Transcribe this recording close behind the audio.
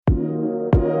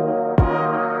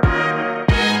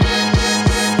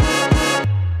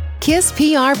KISS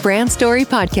PR Brand Story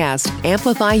Podcast.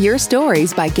 Amplify your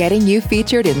stories by getting you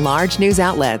featured in large news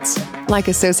outlets like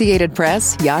Associated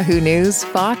Press, Yahoo News,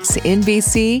 Fox,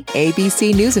 NBC,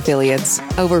 ABC News affiliates,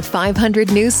 over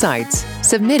 500 news sites,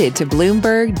 submitted to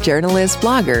Bloomberg, journalists,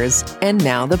 bloggers, and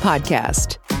now the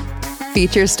podcast.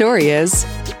 Feature story is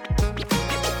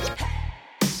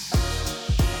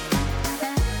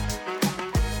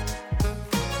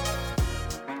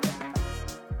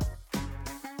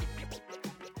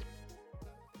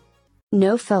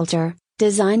GetNoFilter,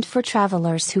 designed for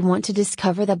travelers who want to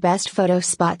discover the best photo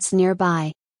spots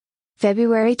nearby.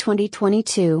 February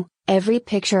 2022, every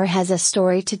picture has a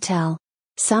story to tell.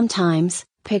 Sometimes,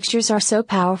 pictures are so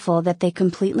powerful that they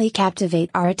completely captivate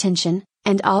our attention,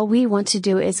 and all we want to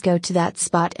do is go to that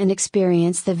spot and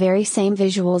experience the very same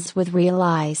visuals with real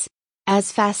eyes.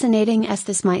 As fascinating as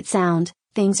this might sound,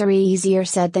 things are easier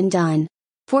said than done.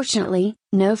 Fortunately,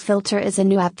 GetNoFilter is a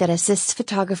new app that assists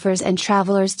photographers and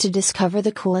travelers to discover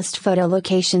the coolest photo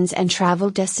locations and travel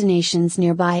destinations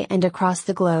nearby and across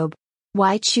the globe.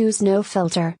 Why choose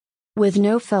GetNoFilter? With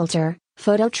GetNoFilter,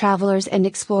 photo travelers and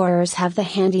explorers have the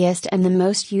handiest and the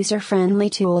most user-friendly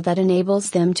tool that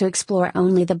enables them to explore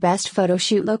only the best photo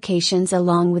shoot locations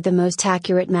along with the most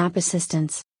accurate map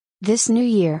assistance. This new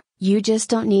year, you just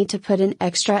don't need to put in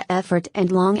extra effort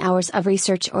and long hours of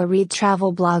research or read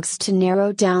travel blogs to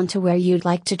narrow down to where you'd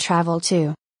like to travel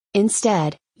to.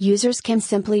 Instead, users can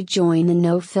simply join the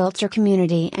GetNoFilter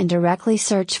community and directly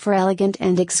search for elegant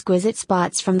and exquisite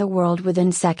spots from the world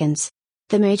within seconds.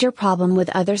 The major problem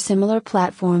with other similar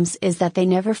platforms is that they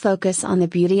never focus on the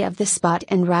beauty of the spot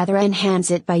and rather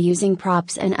enhance it by using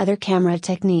props and other camera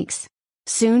techniques.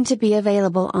 Soon to be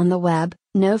available on the web,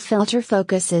 GetNoFilter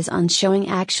focuses on showing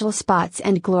actual spots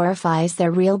and glorifies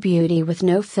their real beauty with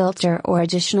no filter or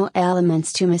additional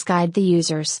elements to misguide the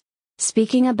users.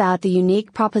 Speaking about the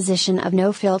unique proposition of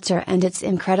GetNoFilter and its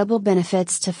incredible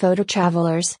benefits to photo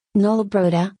travelers, Noel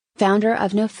Broda, founder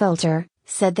of GetNoFilter,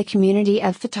 said the community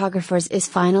of photographers is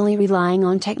finally relying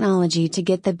on technology to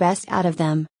get the best out of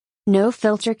them.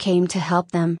 GetNoFilter came to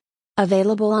help them.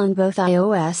 Available on both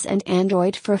iOS and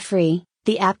Android for free,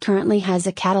 the app currently has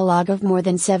a catalog of more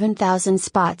than 7,000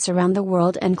 spots around the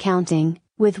world and counting,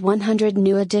 with 100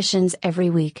 new additions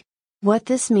every week. What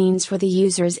this means for the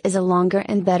users is a longer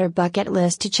and better bucket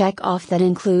list to check off that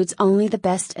includes only the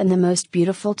best and the most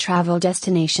beautiful travel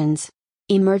destinations.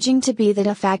 Emerging to be the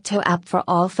de facto app for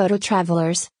all photo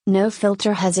travelers,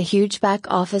 GetNoFilter has a huge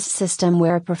back-office system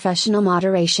where a professional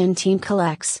moderation team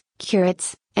collects,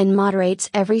 curates, and moderates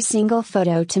every single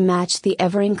photo to match the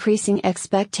ever-increasing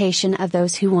expectation of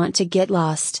those who want to get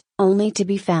lost, only to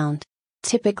be found.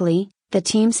 Typically, the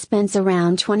team spends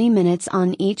around 20 minutes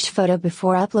on each photo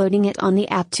before uploading it on the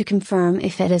app to confirm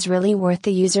if it is really worth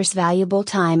the user's valuable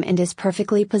time and is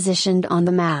perfectly positioned on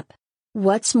the map.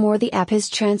 What's more, the app is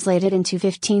translated into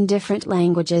 15 different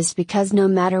languages because no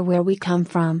matter where we come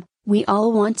from, we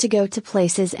all want to go to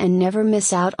places and never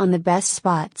miss out on the best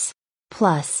spots.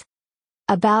 Plus,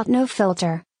 about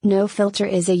GetNoFilter,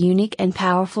 GetNoFilter is a unique and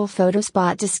powerful photo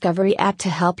spot discovery app to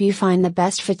help you find the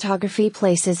best photography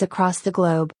places across the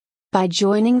globe. By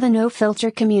joining the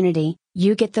GetNoFilter community,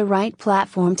 you get the right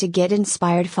platform to get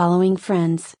inspired following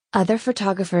friends, other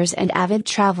photographers and avid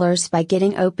travelers by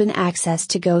getting open access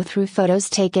to go through photos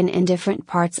taken in different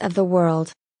parts of the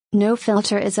world.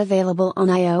 GetNoFilter is available on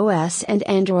iOS and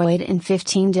Android in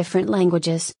 15 different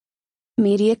languages.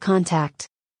 Media contact.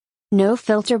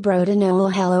 GetNoFilter Broda Noel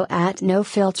hello at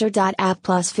GetNoFilter.app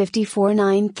 +54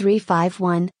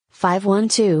 9351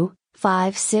 512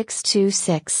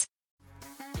 5626.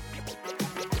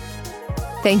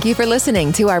 Thank you for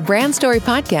listening to our Brand Story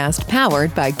podcast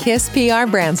powered by KISS PR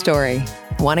Brand Story.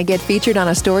 Want to get featured on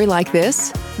a story like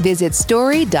this? Visit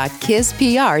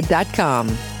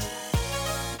story.kisspr.com.